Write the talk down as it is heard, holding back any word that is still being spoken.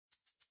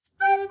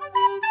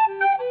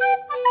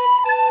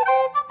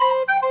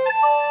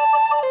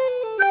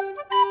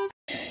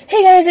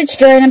Hey guys, it's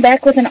Joy, and I'm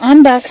back with an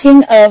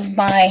unboxing of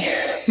my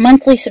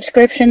monthly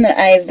subscription that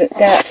I've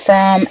got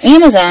from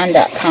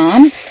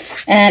Amazon.com,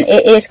 and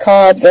it is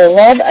called the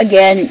Love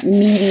Again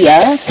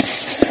Media,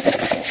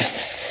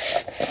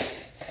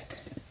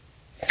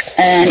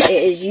 and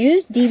it is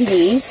used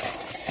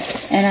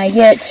DVDs, and I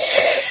get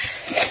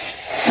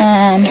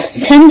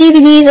 10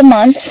 DVDs a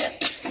month,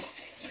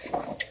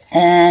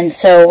 and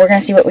so we're going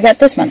to see what we got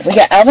this month. We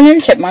got Alvin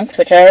and the Chipmunks,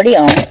 which I already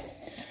own.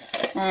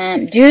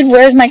 Dude,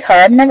 Where's My Car?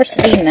 I've never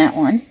seen that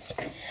one.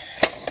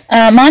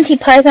 Monty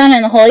Python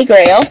and the Holy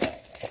Grail.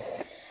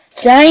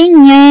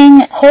 Dying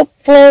Yang, Hope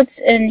Floats,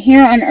 and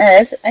Here on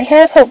Earth. I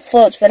have Hope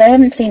Floats, but I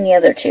haven't seen the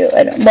other two.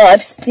 Well,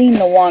 I've seen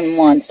the one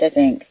once, I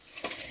think.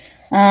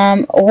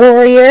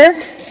 Warrior.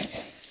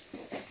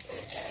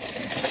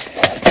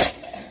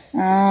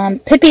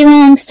 Pippi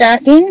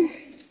Longstocking.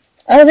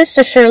 Oh, this is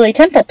a Shirley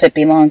Temple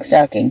Pippi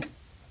Longstocking.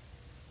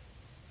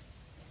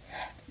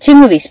 Two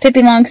movies,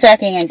 Pippi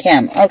Longstocking and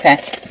Kim. Okay.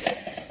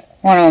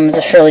 One of them is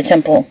a Shirley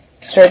Temple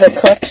sort of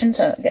collection,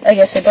 so I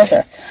guess they both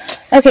are.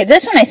 Okay,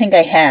 this one I think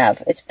I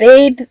have. It's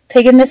Babe,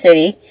 Pig in the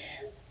City,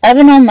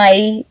 Evan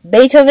Almighty,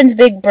 Beethoven's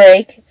Big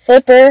Break,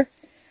 Flipper,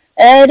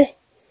 Ed,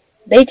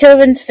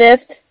 Beethoven's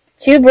Fifth,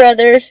 Two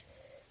Brothers,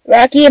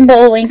 Rocky and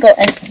Bullwinkle,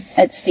 and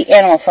it's the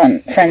Animal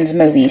Friends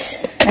movies.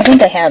 I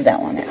think I have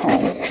that one at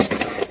home.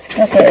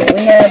 Okay,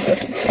 we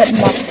have...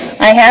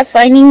 I have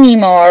Finding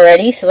Nemo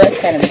already, so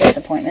that's kind of a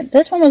disappointment.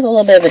 This one was a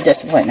little bit of a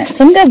disappointment.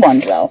 Some good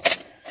ones, though.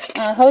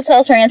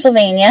 Hotel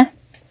Transylvania,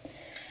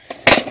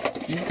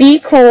 Be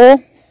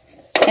Cool,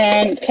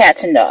 and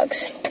Cats and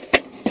Dogs.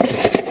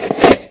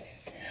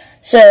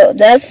 So,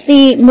 that's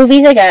the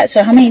movies I got.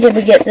 So, how many did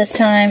we get this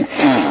time?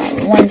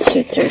 1,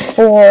 2, 3,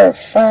 4,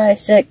 5,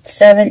 6,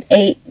 7,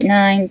 8,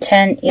 9,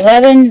 10,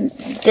 11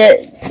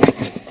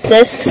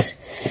 discs.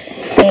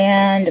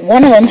 And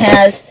one of them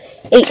has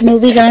 8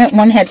 movies on it.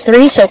 One had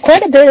 3, so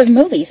quite a bit of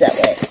movies that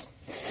way.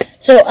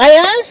 So I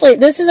honestly,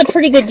 this is a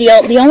pretty good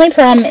deal. The only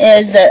problem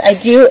is that I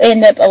do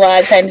end up a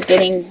lot of times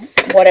getting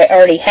what I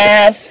already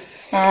have.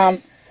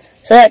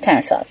 So that kind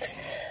of sucks.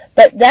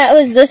 But that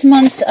was this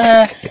month's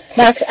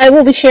box. I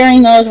will be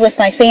sharing those with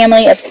my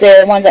family if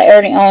they're ones I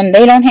already own.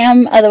 They don't have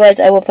them. Otherwise,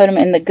 I will put them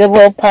in the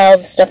Goodwill pile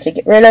of stuff to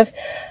get rid of.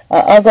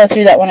 I'll go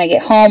through that when I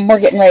get home. We're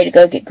getting ready to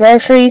go get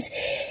groceries.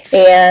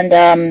 And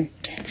then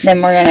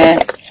we're going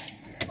to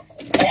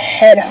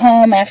head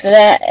home after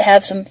that,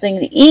 have something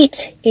to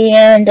eat,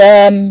 and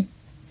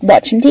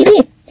watch some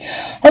TV.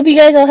 Hope you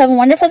guys all have a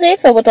wonderful day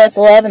filled with lots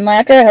of love and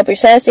laughter. I hope you're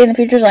sad, stay in the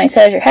future as long as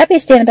you're happy,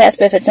 stay in the past,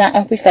 but if it's not,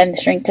 I hope you find the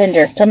strength to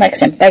endure. Till next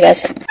time, bye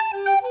guys.